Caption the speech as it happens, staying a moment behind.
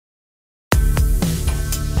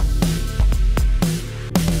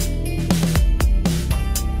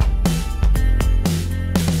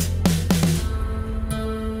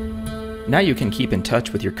Now you can keep in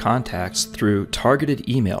touch with your contacts through targeted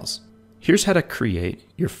emails. Here's how to create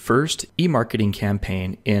your first e-marketing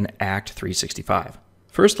campaign in Act 365.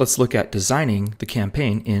 First, let's look at designing the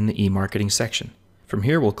campaign in the e-marketing section. From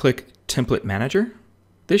here, we'll click Template Manager.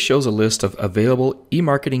 This shows a list of available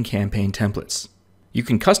e-marketing campaign templates. You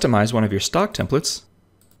can customize one of your stock templates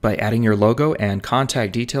by adding your logo and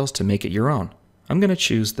contact details to make it your own. I'm going to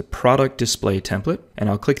choose the Product Display template, and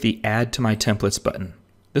I'll click the Add to My Templates button.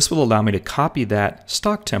 This will allow me to copy that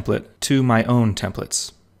stock template to my own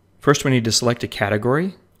templates. First, we need to select a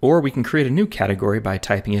category, or we can create a new category by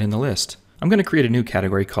typing it in the list. I'm going to create a new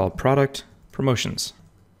category called Product Promotions.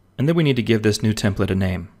 And then we need to give this new template a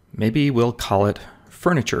name. Maybe we'll call it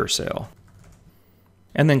Furniture Sale.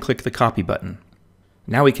 And then click the Copy button.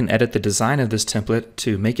 Now we can edit the design of this template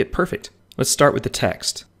to make it perfect. Let's start with the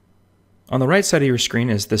text. On the right side of your screen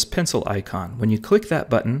is this pencil icon. When you click that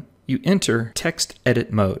button, you enter Text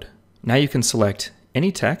Edit Mode. Now you can select any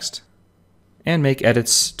text and make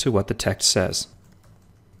edits to what the text says.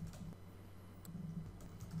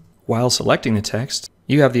 While selecting the text,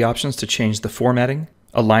 you have the options to change the formatting,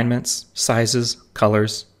 alignments, sizes,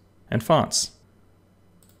 colors, and fonts.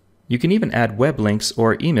 You can even add web links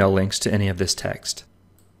or email links to any of this text.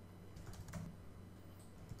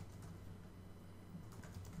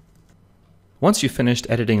 Once you've finished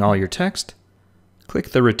editing all your text,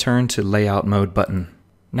 click the Return to Layout Mode button.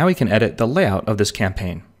 Now we can edit the layout of this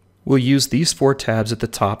campaign. We'll use these 4 tabs at the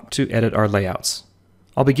top to edit our layouts.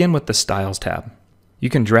 I'll begin with the Styles tab. You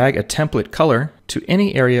can drag a template color to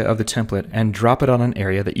any area of the template and drop it on an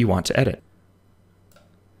area that you want to edit.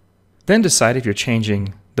 Then decide if you're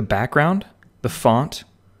changing the background, the font,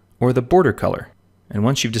 or the border color. And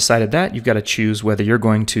once you've decided that, you've got to choose whether you're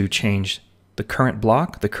going to change the current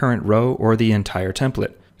block, the current row, or the entire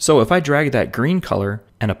template. So if I drag that green color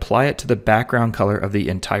and apply it to the background color of the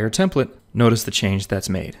entire template, notice the change that's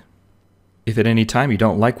made. If at any time you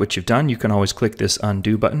don't like what you've done, you can always click this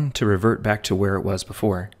Undo button to revert back to where it was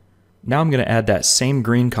before. Now I'm going to add that same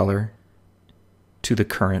green color to the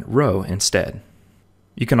current row instead.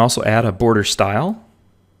 You can also add a border style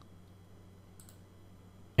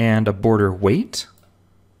and a border weight,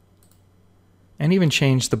 and even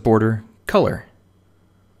change the border color,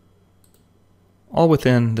 all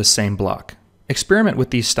within the same block. Experiment with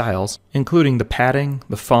these styles, including the padding,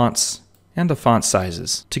 the fonts, and the font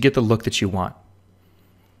sizes to get the look that you want.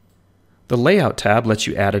 The Layout tab lets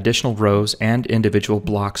you add additional rows and individual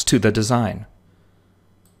blocks to the design.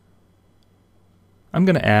 I'm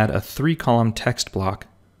going to add a 3-column text block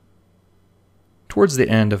towards the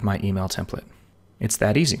end of my email template. It's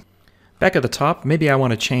that easy. Back at the top, maybe I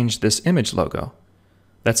want to change this image logo.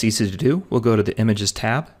 That's easy to do. We'll go to the Images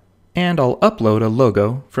tab, and I'll upload a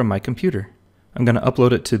logo from my computer. I'm going to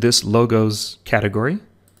upload it to this Logos category,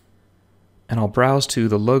 and I'll browse to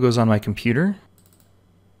the logos on my computer,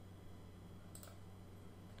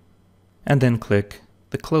 and then click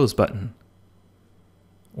the Close button.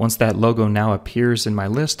 Once that logo now appears in my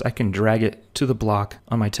list, I can drag it to the block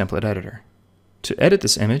on my template editor. To edit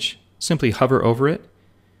this image, simply hover over it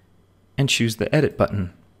and choose the Edit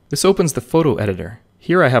button. This opens the photo editor.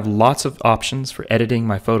 Here I have lots of options for editing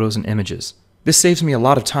my photos and images. This saves me a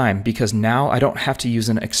lot of time because now I don't have to use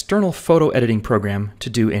an external photo editing program to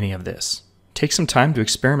do any of this. Take some time to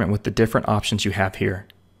experiment with the different options you have here.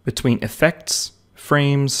 Between effects,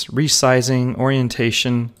 frames, resizing,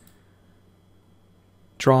 orientation,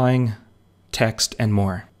 drawing, text, and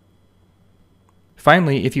more.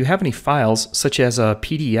 Finally, if you have any files, such as a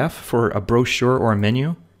PDF for a brochure or a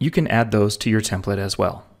menu, you can add those to your template as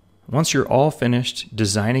well. Once you're all finished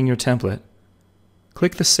designing your template,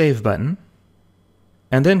 click the Save button,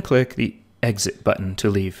 and then click the Exit button to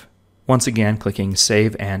leave. Once again, clicking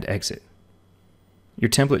Save and Exit. Your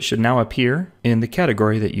template should now appear in the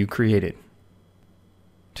category that you created.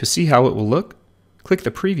 To see how it will look, click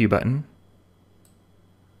the Preview button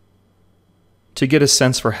to get a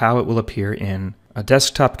sense for how it will appear in a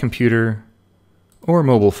desktop computer or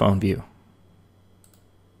mobile phone view.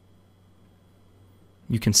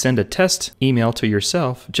 You can send a test email to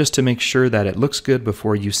yourself just to make sure that it looks good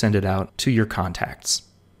before you send it out to your contacts.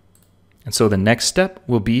 And so the next step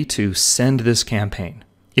will be to send this campaign.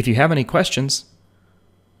 If you have any questions,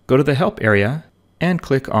 go to the Help area and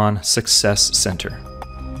click on Success Center.